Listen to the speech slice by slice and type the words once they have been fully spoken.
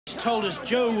told us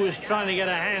Jo was trying to get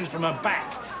her hands from her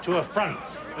back to her front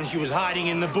when she was hiding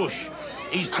in the bush.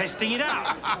 He's testing it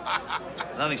out. I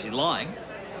don't think she's lying.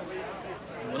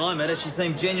 When I met her, she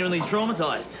seemed genuinely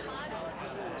traumatised.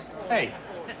 Hey.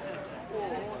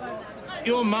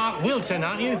 You're Mark Wilton,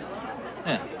 aren't you?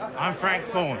 Yeah. I'm Frank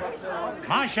Thorne.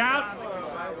 My shout.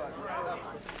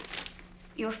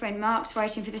 Your friend Mark's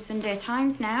writing for the Sunday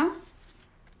Times now.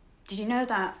 Did you know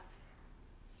that?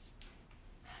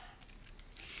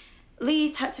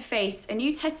 Lee's had to face a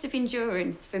new test of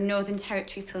endurance from Northern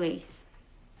Territory Police.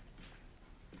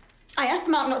 I asked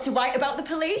Mark not to write about the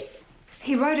police.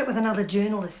 He wrote it with another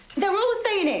journalist. They're all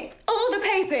saying it. All the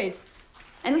papers.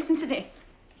 And listen to this.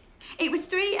 It was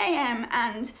 3 a.m.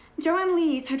 and Joanne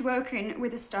Lees had woken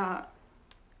with a start.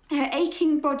 Her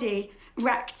aching body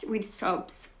racked with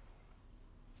sobs.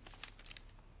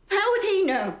 How would he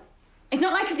know? It's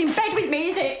not like he's in bed with me,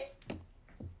 is it?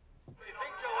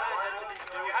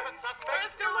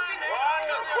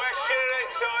 One question at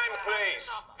a time, please.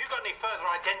 Have you got any further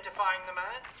identifying the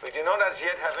man? We do not as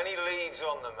yet have any leads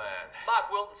on the man.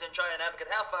 Mark Wilton, Centurion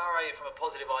Advocate, how far are you from a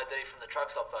positive ID from the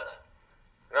truck stop photo?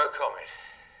 No comment.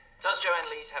 Does Joanne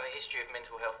Lees have a history of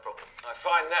mental health problems? I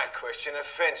find that question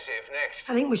offensive. Next.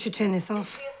 I think we should turn this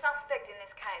off. Is she a suspect in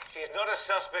this case? She is not a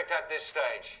suspect at this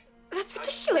stage. That's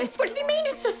ridiculous. What do they mean,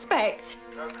 a suspect?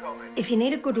 No comment. If you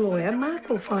need a good lawyer, Mark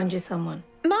will find you someone.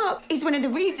 Mark is one of the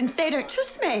reasons they don't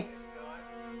trust me.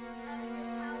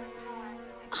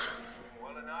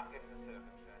 Well enough, given the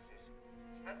circumstances.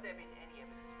 Has there been any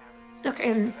evidence found? Look,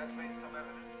 There's been some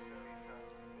evidence to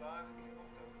show live.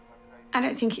 I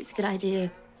don't think it's a good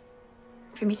idea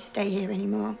for me to stay here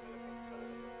anymore.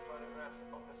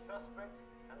 Photographs of the suspect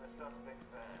and the suspect's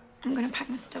van. I'm going to pack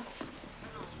my stuff.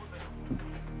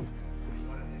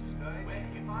 Not at this stage. Where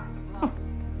did you find the blood?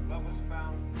 Blood was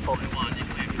found. Probably one in the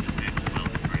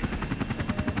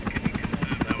Can you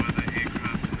confirm no other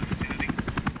aircraft in the vicinity?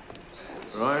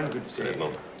 Ryan, good to see you.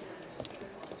 Mum.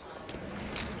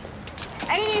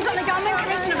 Any news on the gunman,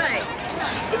 Commissioner Bates?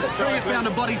 Is it true you found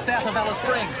a body south of Alice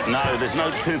Springs? No, there's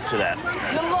no truth to that.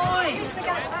 You're lying!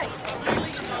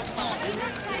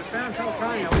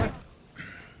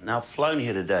 Now, I've flown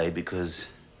here today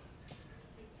because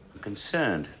I'm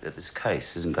concerned that this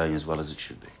case isn't going as well as it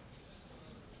should be.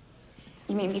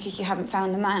 You mean because you haven't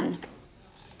found the man?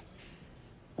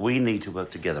 We need to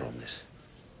work together on this.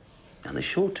 In the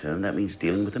short term, that means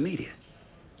dealing with the media.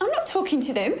 I'm not talking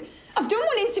to them. I've done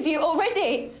one interview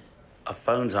already. Our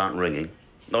phones aren't ringing.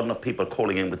 Not enough people are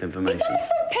calling in with information. It's on the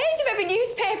front page of every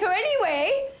newspaper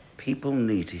anyway. People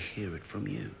need to hear it from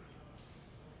you.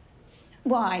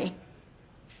 Why?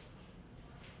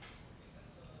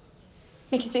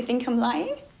 Because they think I'm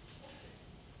lying?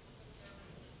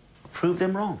 Prove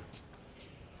them wrong.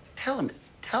 Tell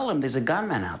them there's a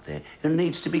gunman out there who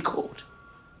needs to be caught.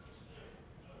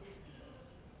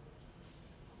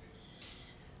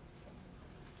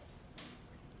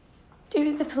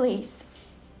 Do the police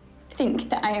think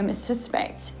that I am a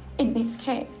suspect in this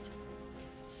case?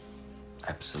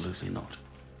 Absolutely not.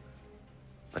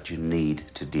 But you need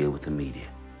to deal with the media.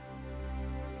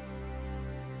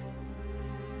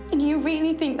 And you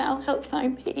really think that'll help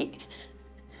find Pete?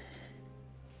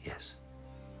 Yes.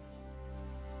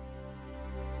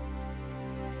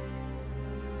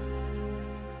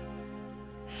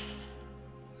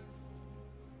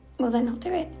 Well, then I'll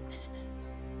do it.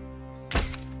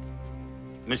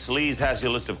 Miss Lees has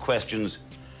your list of questions,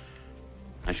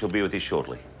 and she'll be with you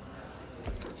shortly.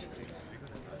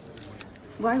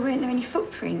 Why weren't there any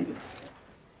footprints?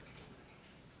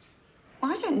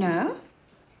 Well, I don't know.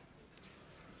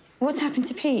 What's happened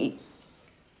to Pete?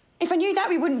 If I knew that,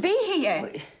 we wouldn't be here.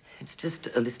 Well, it's just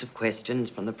a list of questions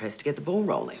from the press to get the ball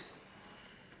rolling.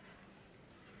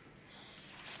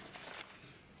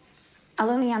 I'll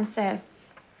only answer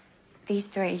these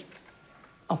 3.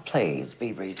 Oh, please,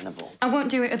 be reasonable. I won't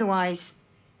do it otherwise.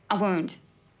 I won't.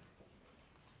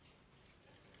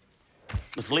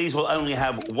 Miss Lees will only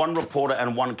have 1 reporter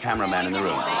and 1 cameraman in the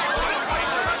room.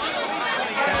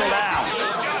 Settle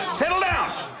down. Settle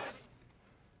down!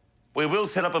 We will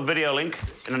set up a video link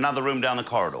in another room down the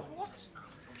corridor.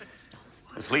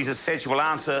 Miss Lees has said she will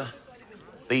answer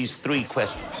these 3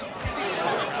 questions.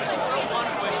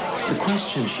 The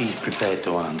questions she's prepared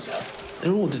to answer,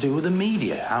 they're all to do with the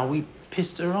media, how we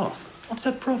pissed her off. What's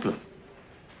her problem?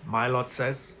 My lot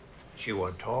says she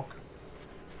won't talk.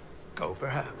 Go for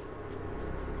her.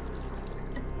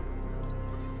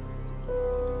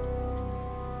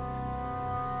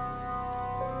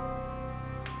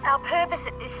 Our purpose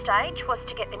at this stage was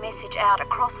to get the message out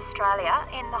across Australia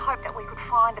in the hope that we could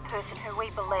find the person who we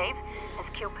believe has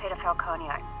killed Peter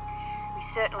Falconio. We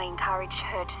certainly encourage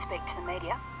her to speak to the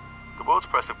media. The world's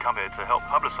press have come here to help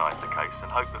publicise the case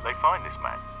and hope that they find this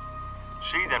man.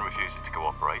 She then refuses to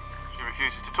cooperate. She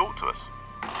refuses to talk to us.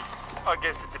 I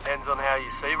guess it depends on how you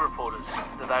see reporters.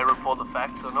 Do they report the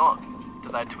facts or not? Do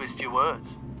they twist your words?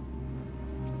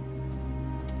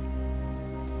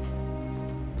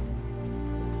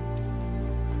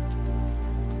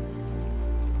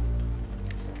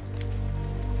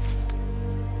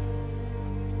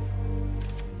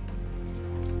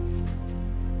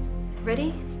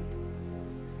 Ready?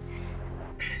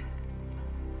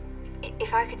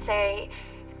 If I could say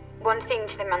one thing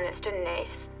to the man that's done this,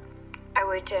 I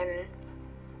would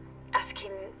ask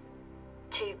him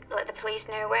to let the police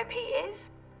know where Pete is.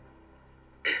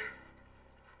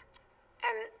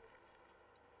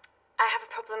 I have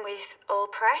a problem with all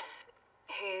press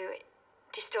who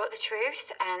distort the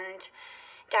truth and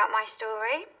doubt my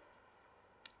story.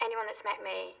 Anyone that's met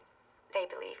me, they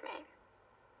believe me.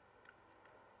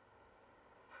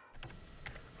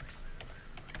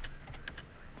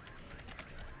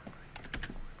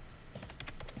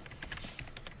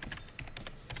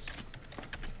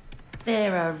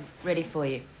 They're ready for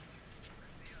you.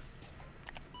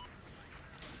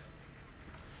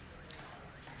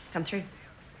 Come through.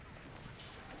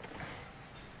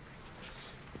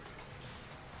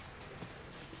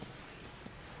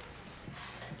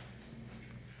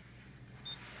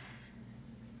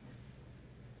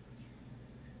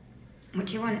 What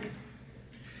do you want?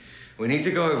 We need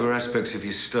to go over aspects of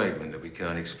your statement that we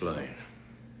can't explain.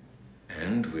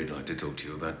 And we'd like to talk to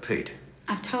you about Pete.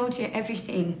 I've told you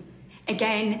everything,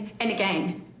 again and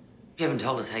again. You haven't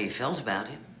told us how you felt about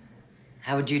him.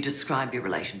 How would you describe your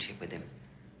relationship with him?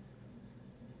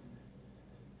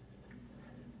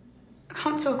 I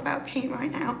can't talk about Pete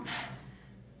right now.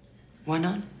 Why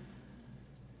not?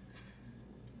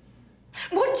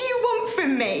 What do you want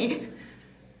from me?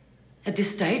 At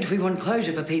this stage, we want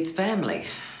closure for Pete's family.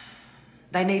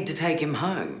 They need to take him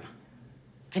home.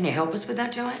 Can you help us with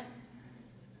that, Joanne?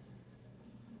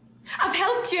 I've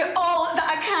helped you all that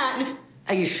I can.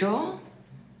 Are you sure?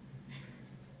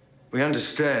 We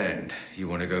understand you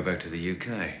want to go back to the UK.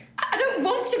 I don't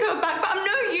want to go back, but I'm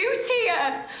no use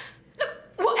here. Look,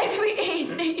 whatever it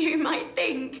is that you might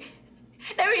think,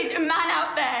 there is a man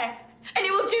out there, and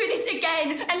he will do this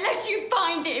again unless you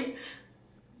find him.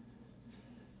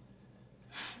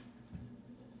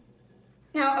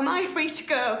 Now, am I free to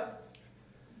go?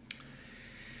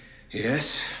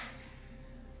 Yes.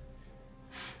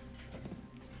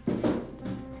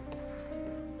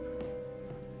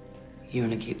 You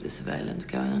want to keep the surveillance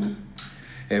going, Anna?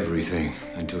 Everything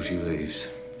until she leaves.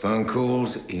 Phone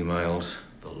calls, emails,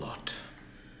 the lot.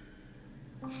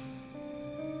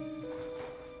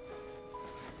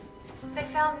 They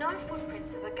found no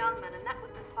footprints of a gunman, and that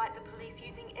was despite the police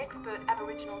using expert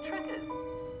Aboriginal trackers.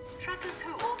 Trackers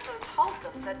who also told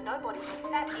them that nobody had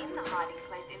sat in the hiding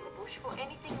place in the bush for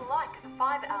anything like the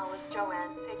 5 hours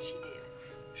Joanne said she did.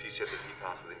 She said that he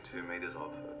passed within 2 meters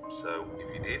of her. So if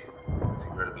he did, it's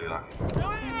incredibly lucky.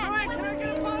 Joanne, can I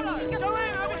get a photo?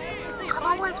 Joanne, over here!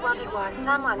 I've always wondered why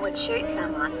someone would shoot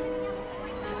someone,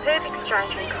 a perfect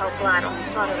stranger in cold blood on the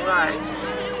side of the road,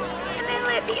 and then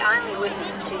let the only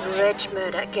witness to the alleged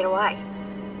murder get away.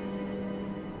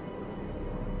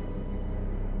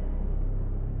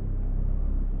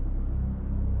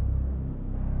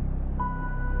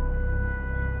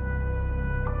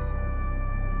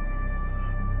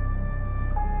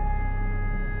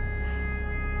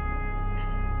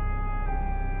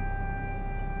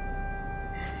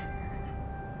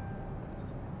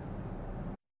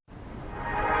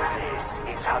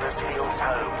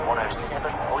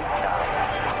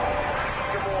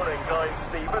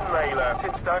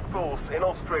 In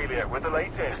Australia with the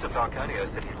latest. Mr.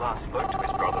 Falconio said he last spoke to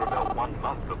his brother about 1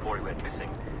 month before he went missing.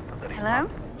 Hello?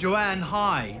 Joanne,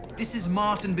 hi. This is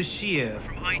Martin Bashir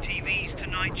from ITV's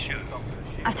Tonight Show.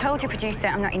 I've told your producer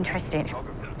I'm not interested.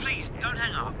 Please, don't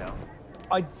hang up.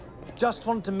 I just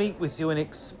want to meet with you and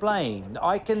explain.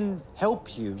 I can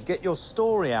help you get your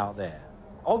story out there.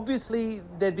 Obviously,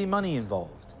 there'd be money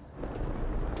involved.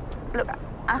 Look,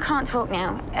 I can't talk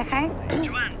now, okay?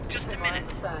 Joanne, just a minute.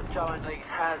 Joanne Lees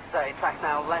has, in fact,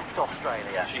 now left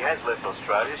Australia. She has left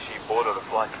Australia. She boarded a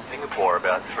flight to Singapore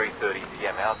about 3:30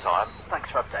 p.m. our time. Thanks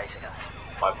for updating us.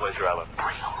 My pleasure, Alan.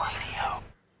 Real radio.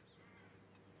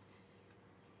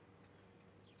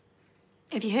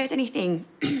 Have you heard anything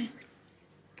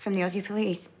from the Aussie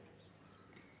police?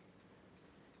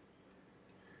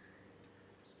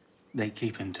 They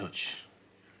keep in touch.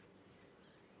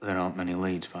 There aren't many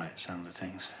leads by the sound of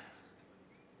things.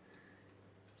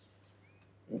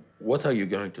 What are you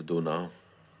going to do now?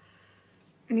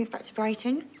 moved back to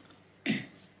Brighton.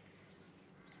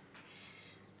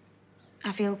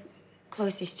 I feel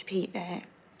closest to Pete there.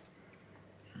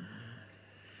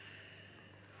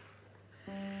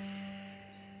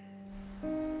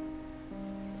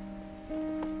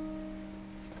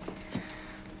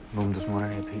 Mum doesn't want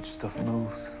any of Pete's stuff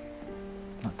moved.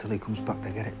 Not till he comes back to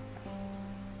get it.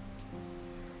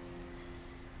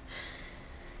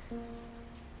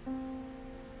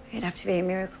 It'd have to be a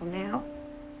miracle now.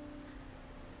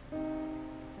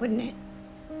 Wouldn't it?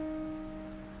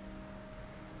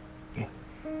 Yeah,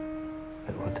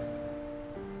 it would.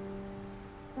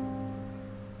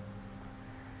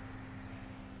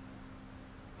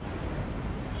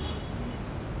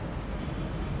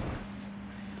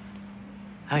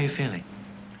 How are you feeling?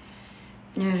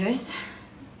 Nervous.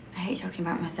 I hate talking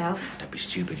about myself. Don't be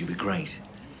stupid, you'll be great.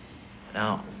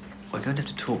 Now, we're going to have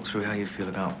to talk through how you feel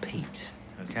about Pete,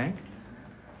 okay?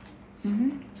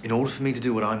 Mm-hmm. In order for me to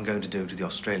do what I'm going to do to the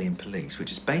Australian police,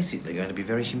 which is basically going to be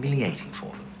very humiliating for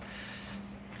them,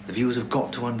 the viewers have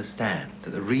got to understand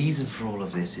that the reason for all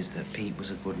of this is that Pete was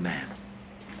a good man.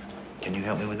 Can you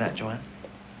help me with that, Joanne?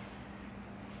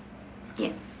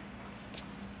 Yeah.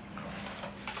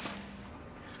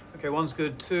 OK, one's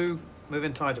good. Two, move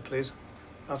in tighter, please.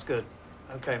 That's good.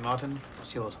 OK, Martin,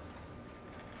 it's yours.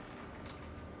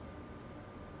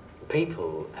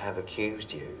 People have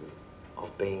accused you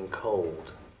of being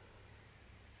cold.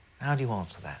 How do you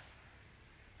answer that?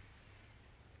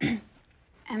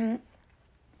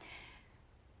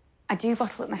 I do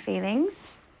bottle up my feelings.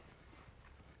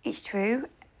 It's true.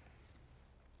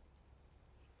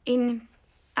 In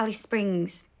Alice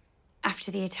Springs,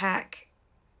 after the attack,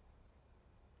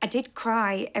 I did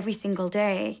cry every single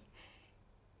day,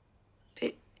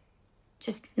 but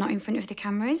just not in front of the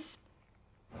cameras.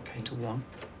 OK, to one.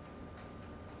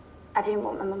 I didn't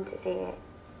want my mum to see it.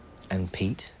 And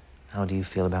Pete? How do you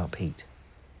feel about Pete?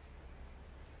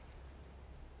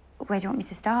 Where do you want me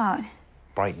to start?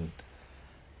 Brighton.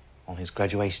 On his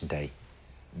graduation day,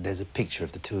 there's a picture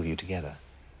of the two of you together.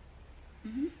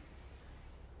 Mm-hmm.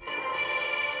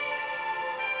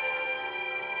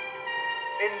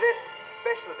 In this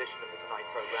special edition of the Tonight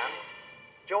programme,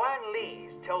 Joanne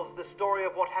Lees tells the story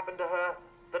of what happened to her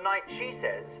the night she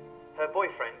says her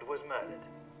boyfriend was murdered.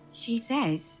 She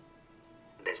says?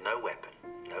 There's no weapon,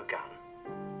 no gun,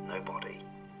 no body.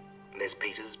 There's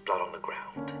Peter's blood on the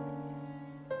ground.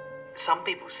 Some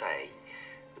people say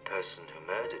the person who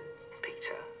murdered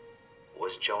Peter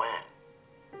was Joanne.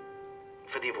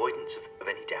 For the avoidance of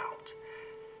any doubt,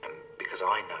 and because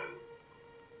I know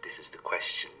this is the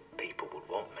question people would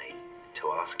want me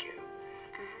to ask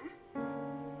you.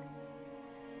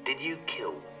 Did you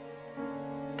kill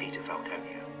Peter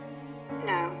Falconio?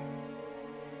 No.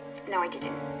 No, I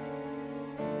didn't.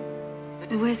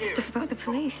 Where's the stuff about the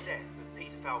police? The death of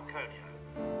Peter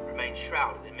Falconio remains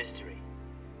shrouded in mystery.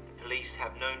 The police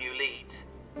have no new leads,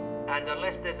 and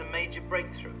unless there's a major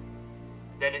breakthrough,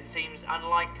 then it seems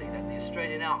unlikely that the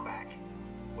Australian Outback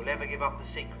will ever give up the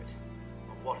secret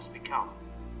of what has become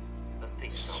of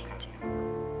Peter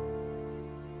Falconio.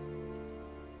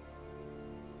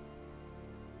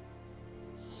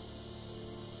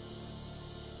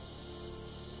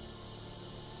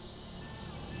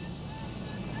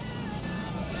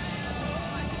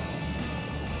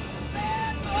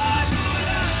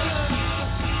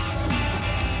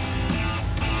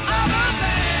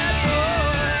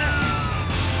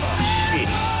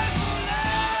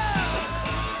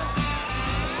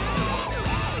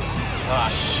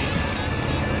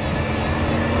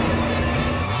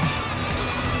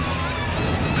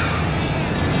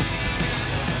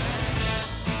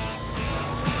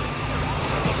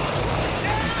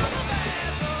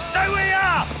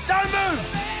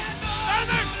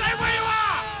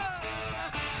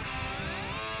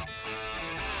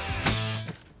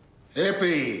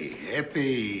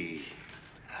 Happy.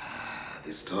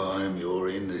 This time you're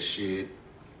in the shit.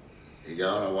 You're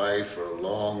going away for a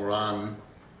long run.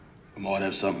 I might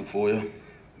have something for you.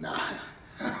 Nah.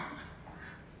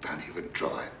 Don't even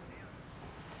try it.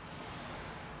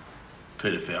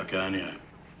 Peter Falconio.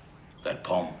 That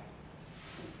pom.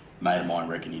 Mate of mine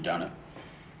reckon he done it.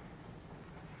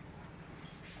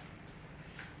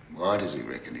 Why does he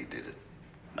reckon he did it?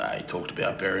 He talked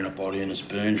about burying a body in a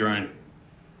spoon drain.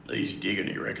 Easy digging,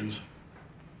 he reckons.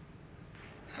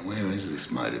 And where is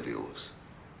this mate of yours?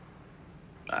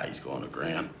 He's gone to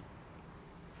ground.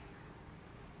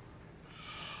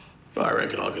 I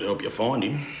reckon I could help you find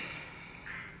him.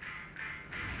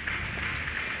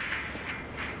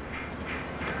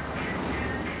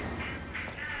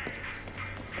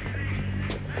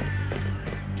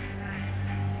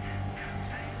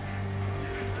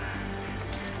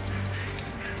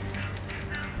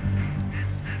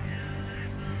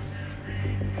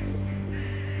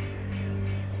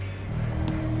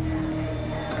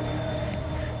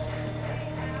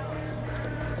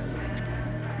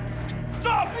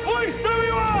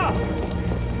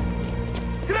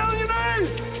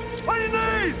 On your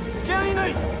knees! Down your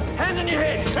knees! Hands on your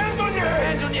head! Hands on your head!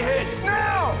 Hands on your head!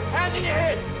 Now! Hands on your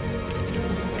head!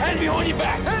 Hands behind your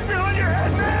back! Hands behind your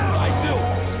head! Now! Stay still!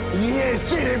 You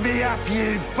fitted me up,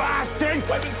 you bastard!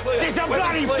 Weapons clear! It's a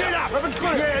bloody fit up! Weapons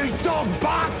clear! You dog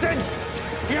bastards!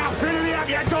 You fitted me up,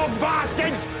 you dog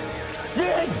bastards!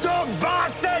 You dog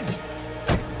bastards!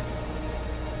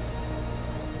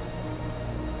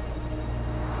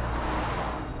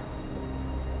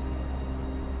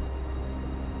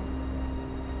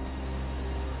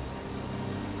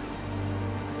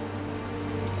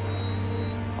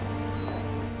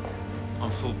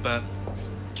 I'm Froggatt,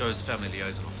 Joe's family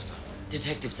liaison officer.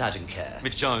 Detective Sergeant Kerr.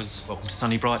 Mitch Jones, welcome to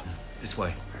sunny Brighton. This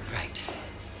way. Right.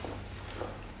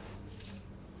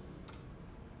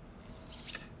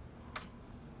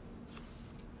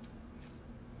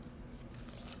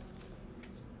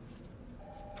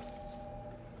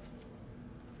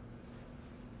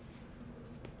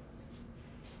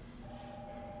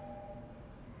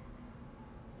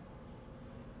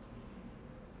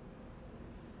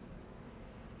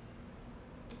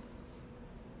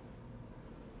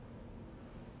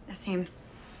 That's him.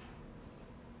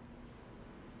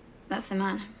 That's the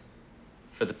man.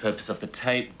 For the purpose of the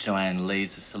tape, Joanne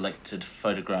Lees has selected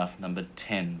photograph number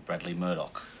 10, Bradley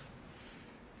Murdoch.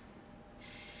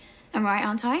 I'm right,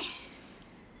 aren't I?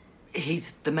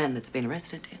 He's the man that's been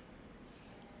arrested, yeah.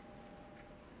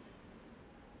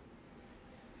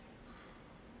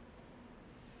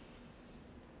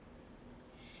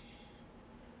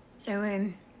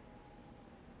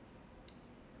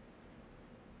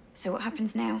 So what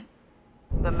happens now?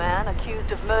 The man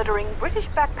accused of murdering British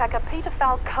backpacker Peter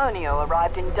Falconio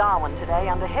arrived in Darwin today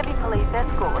under heavy police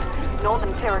escort.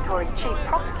 Northern Territory Chief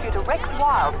Prosecutor Rex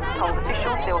Wild told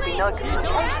officials there will be no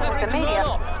communication with the media.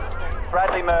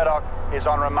 Bradley Murdoch is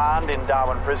on remand in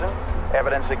Darwin Prison.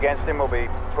 Evidence against him will be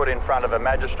put in front of a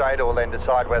magistrate who will then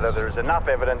decide whether there is enough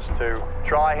evidence to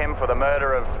try him for the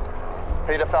murder of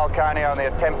Peter Falconio and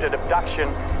the attempted abduction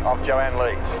of Joanne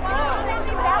Lees.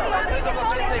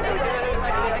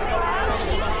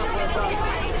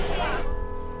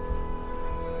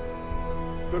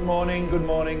 Good morning, good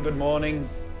morning, good morning.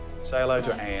 Say hello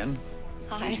to Anne.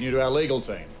 Hi. She's new to our legal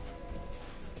team.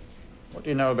 What do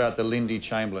you know about the Lindy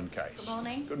Chamberlain case? Good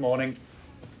morning. Good morning.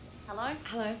 Hello?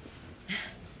 Hello.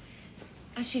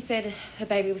 She said her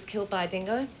baby was killed by a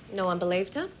dingo. No one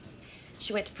believed her.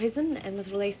 She went to prison and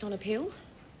was released on appeal.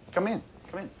 Come in,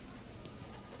 come in.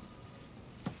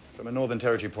 From a Northern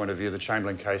Territory point of view, the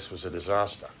Chamberlain case was a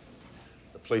disaster.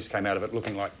 The police came out of it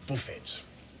looking like bullheads.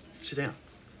 Sit down.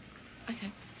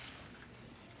 Okay.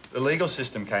 The legal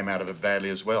system came out of it badly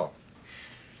as well.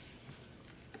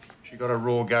 She got a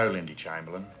raw go, Lindy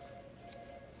Chamberlain.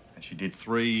 And she did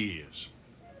 3 years.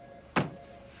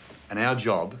 And our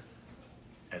job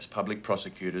as public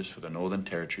prosecutors for the Northern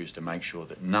Territory is to make sure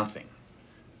that nothing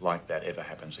like that ever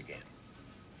happens again.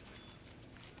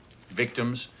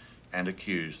 Victims and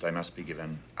accused, they must be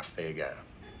given a fair go.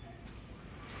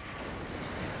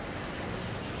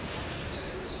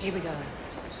 Here we go.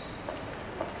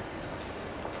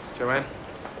 Joanne,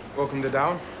 welcome to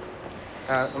Darwin.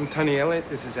 I'm Tony Elliott.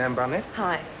 This is Anne Barnett.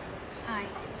 Hi. Hi.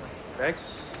 Bags.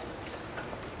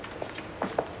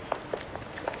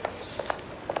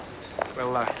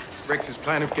 Well, Rex's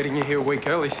plan of getting you here a week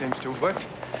early seems to have worked.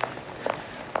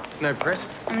 There's no press.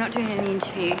 I'm not doing any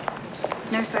interviews.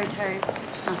 No photos.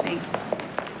 Nothing.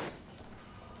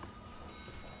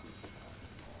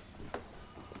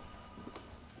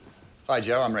 Hi,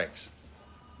 Joe, I'm Rex.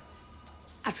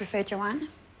 I prefer Joanne.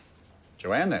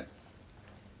 Joanne, then.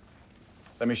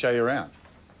 Let me show you around.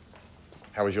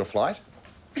 How was your flight?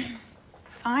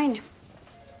 Fine.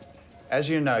 As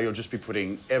you know, you'll just be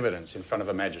putting evidence in front of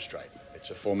a magistrate.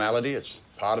 It's a formality. It's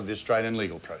part of the Australian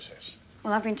legal process.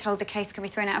 Well, I've been told the case can be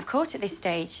thrown out of court at this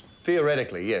stage.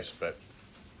 Theoretically, yes, but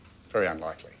very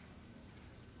unlikely.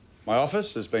 My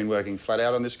office has been working flat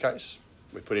out on this case.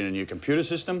 We've put in a new computer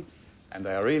system, and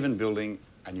they are even building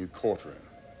a new courtroom.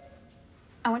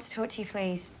 I want to talk to you,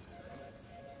 please.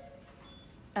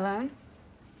 Alone?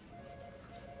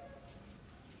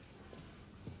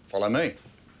 Follow me.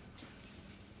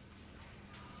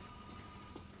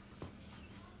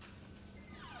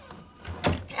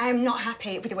 I'm not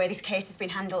happy with the way this case has been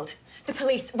handled. The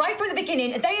police, right from the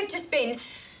beginning, they have just been...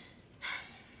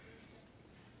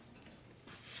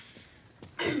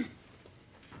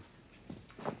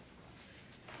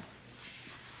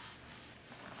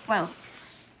 well,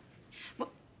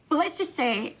 let's just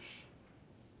say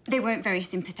they weren't very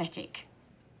sympathetic.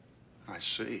 I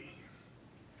see.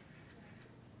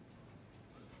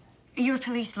 Are you a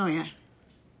police lawyer?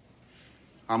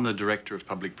 I'm the Director of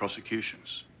Public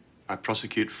Prosecutions. I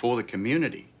prosecute for the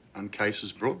community on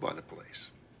cases brought by the police.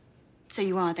 So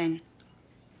you are, then?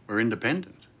 We're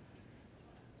independent.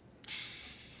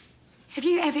 Have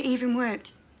you ever even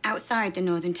worked outside the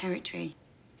Northern Territory?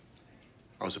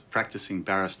 I was a practicing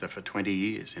barrister for 20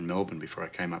 years in Melbourne before I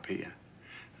came up here.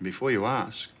 And before you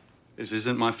ask, this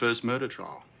isn't my first murder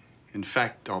trial. In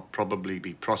fact, I'll probably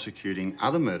be prosecuting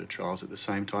other murder trials at the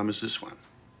same time as this one.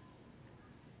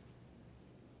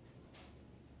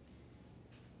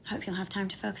 Hope you'll have time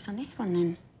to focus on this one,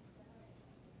 then.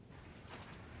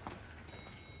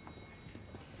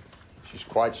 She's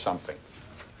quite something.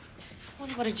 I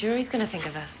wonder what a jury's going to think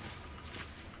of her.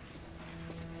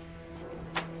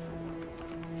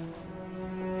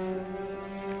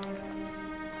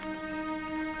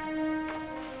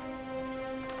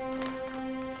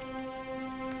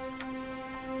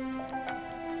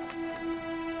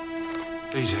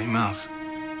 These emails.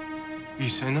 Have you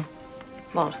seen them?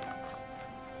 What?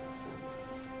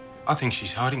 I think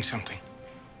she's hiding something.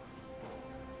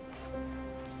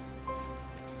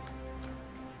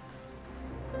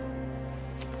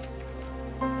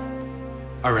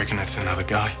 I reckon it's another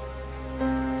guy.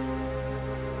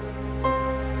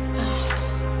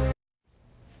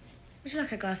 Would you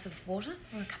like a glass of water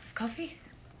or a cup of coffee?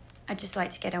 I'd just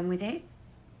like to get on with it.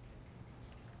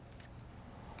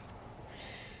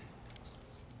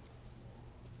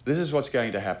 This is what's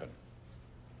going to happen.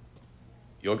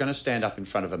 You're going to stand up in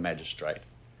front of a magistrate,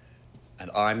 and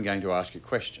I'm going to ask you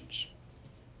questions.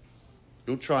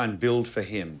 You'll try and build for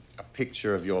him a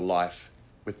picture of your life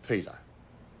with Peter,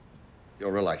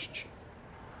 your relationship.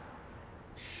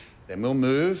 Then we'll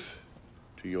move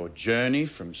to your journey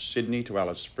from Sydney to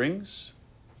Alice Springs,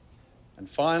 and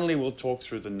finally we'll talk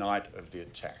through the night of the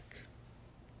attack.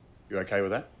 You okay with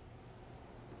that?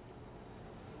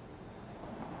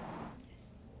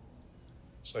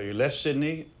 So you left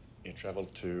Sydney, you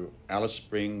travelled to Alice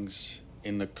Springs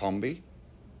in the combi.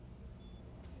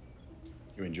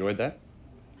 You enjoyed that?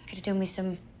 Could have done with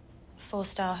some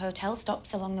 4-star hotel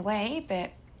stops along the way,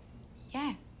 but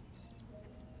yeah.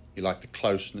 You like the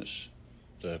closeness,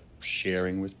 the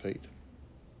sharing with Pete?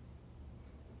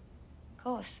 Of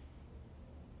course.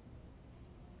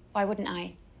 Why wouldn't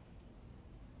I?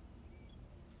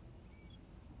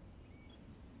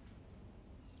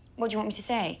 What do you want me to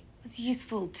say? It's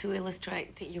useful to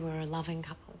illustrate that you were a loving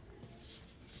couple.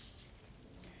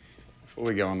 Before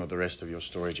we go on with the rest of your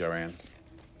story, Joanne,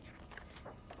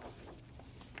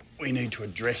 we need to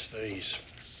address these.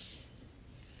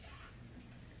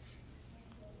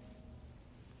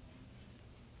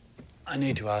 I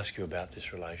need to ask you about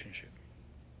this relationship.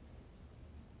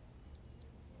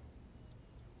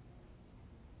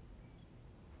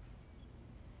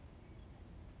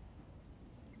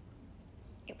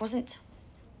 It wasn't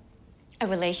a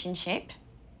relationship.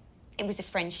 It was a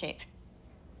friendship.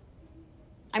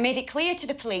 I made it clear to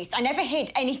the police. I never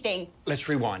hid anything. Let's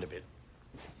rewind a bit.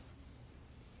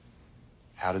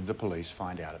 How did the police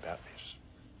find out about this?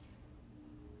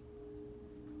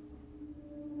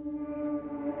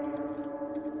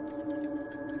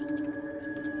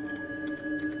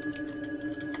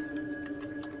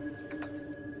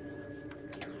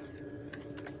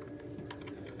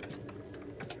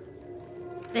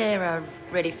 They're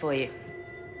ready for you.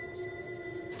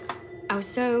 I was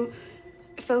so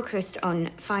focused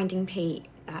on finding Pete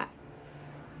that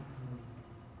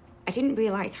I didn't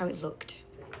realise how it looked.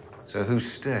 So who's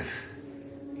Steph?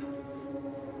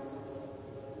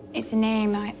 It's a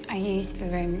name I used for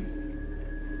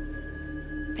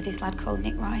this lad called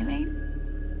Nick Riley.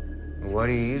 Why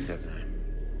do you use that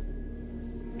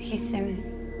name? He's,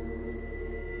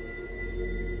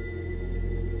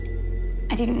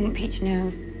 I didn't want Pete to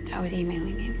know that I was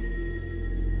emailing him.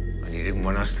 And you didn't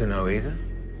want us to know either?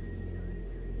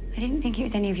 I didn't think it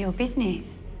was any of your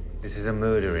business. This is a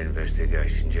murder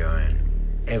investigation, Joanne.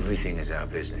 Everything is our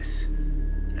business.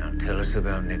 Now tell us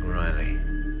about Nick Riley.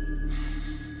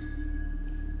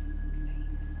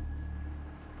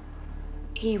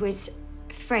 He was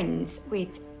friends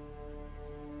with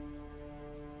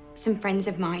some friends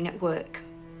of mine at work.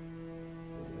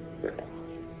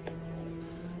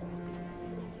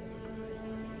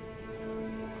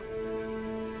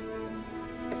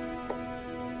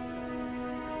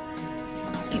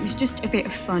 It was just a bit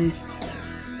of fun.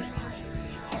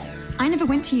 I never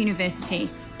went to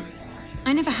university.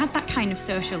 I never had that kind of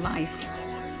social life.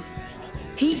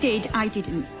 Pete did, I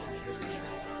didn't.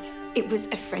 It was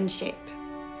a friendship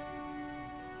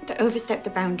that overstepped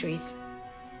the boundaries.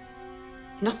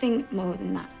 Nothing more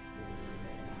than that.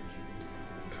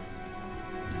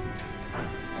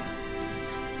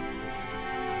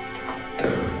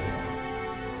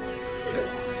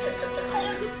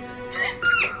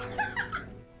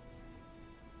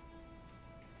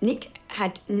 Nick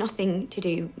had nothing to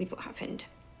do with what happened.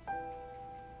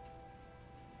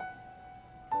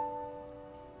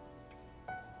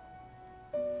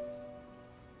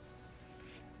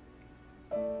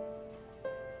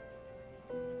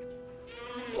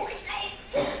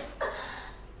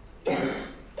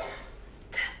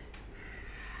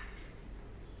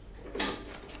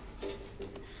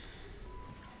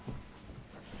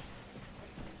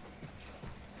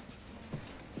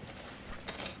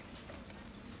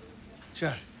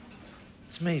 Jo,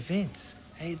 it's me, Vince.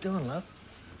 How you doing, love?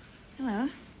 Hello.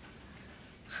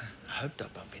 I hoped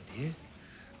I'd bump into you.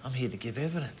 I'm here to give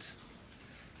evidence.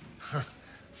 What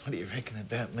do you reckon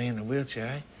about me in the wheelchair,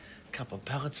 eh? A couple of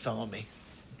pallets fell on me.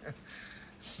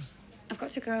 I've got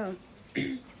to go.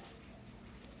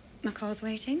 My car's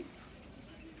waiting.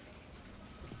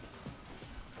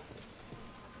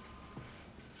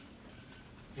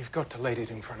 You've got to lead it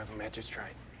in front of a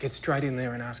magistrate. Get straight in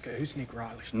there and ask her, who's Nick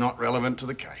Riley? It's not relevant to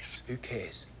the case. Who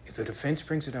cares? If the defence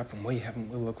brings it up and we haven't,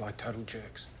 we'll look like total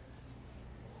jerks.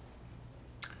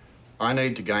 I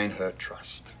need to gain her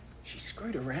trust. She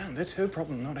screwed around. That's her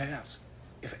problem, not ours.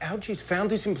 If Algie's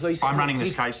found this in police... I'm running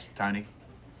this case, Tony.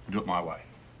 I'll do it my way.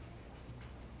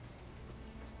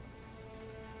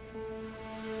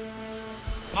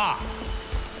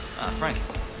 Frank.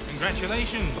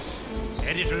 Congratulations.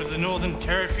 Editor of the Northern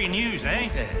Territory News, eh?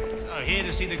 Yeah. So here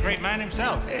to see the great man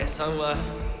himself. Yeah, so,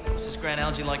 what's this Grant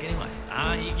Algie like anyway?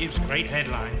 He gives great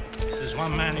headline. There's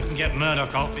one man who can get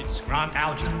Murdoch off, it's Grant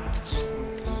Algie.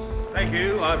 Thank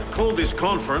you. I've called this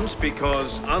conference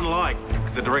because, unlike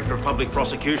the Director of Public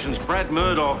Prosecutions, Brad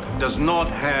Murdoch does not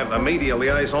have a media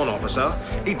liaison officer.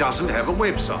 He doesn't have a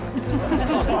website.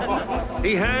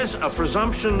 He has a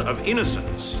presumption of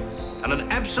innocence and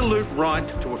an absolute right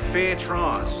to a fair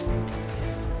trial.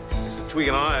 Mr. Twigg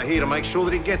and I are here to make sure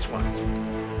that he gets one.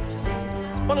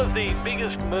 One of the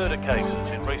biggest murder cases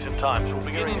in recent times will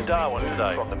begin in Darwin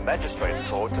today. From the Magistrates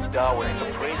Court to Darwin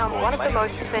Supreme Court. One of the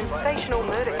most sensational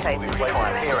murder cases.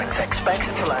 Trial hearings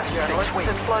expected to last 6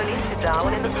 weeks. Have flown into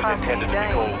Darwin in the This is past few intended to be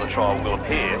days. called the trial will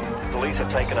appear. Police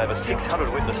have taken over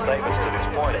 600 witness statements to this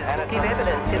point. Give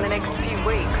evidence in the next few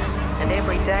weeks. And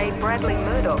every day, Bradley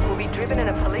Murdoch will be driven in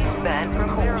a police van from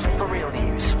court. For real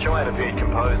news. Joanne appeared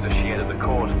composed as she entered the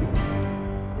court.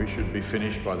 We should be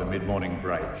finished by the mid-morning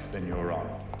break, then you're on.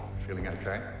 Feeling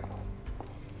okay?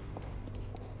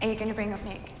 Are you going to bring up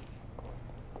Nick?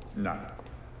 No.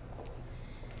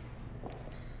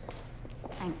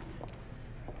 Thanks.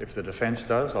 If the defence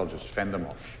does, I'll just fend them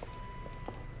off.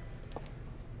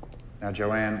 Now,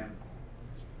 Joanne,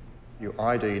 you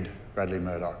ID'd Bradley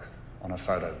Murdoch on a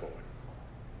photo board.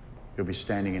 He'll be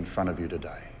standing in front of you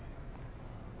today.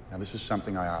 Now, this is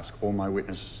something I ask all my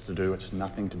witnesses to do. It's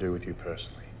nothing to do with you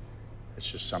personally. It's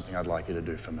just something I'd like you to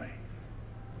do for me.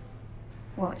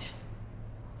 What?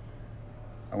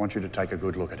 I want you to take a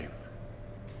good look at him.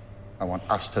 I want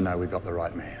us to know we got the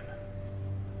right man.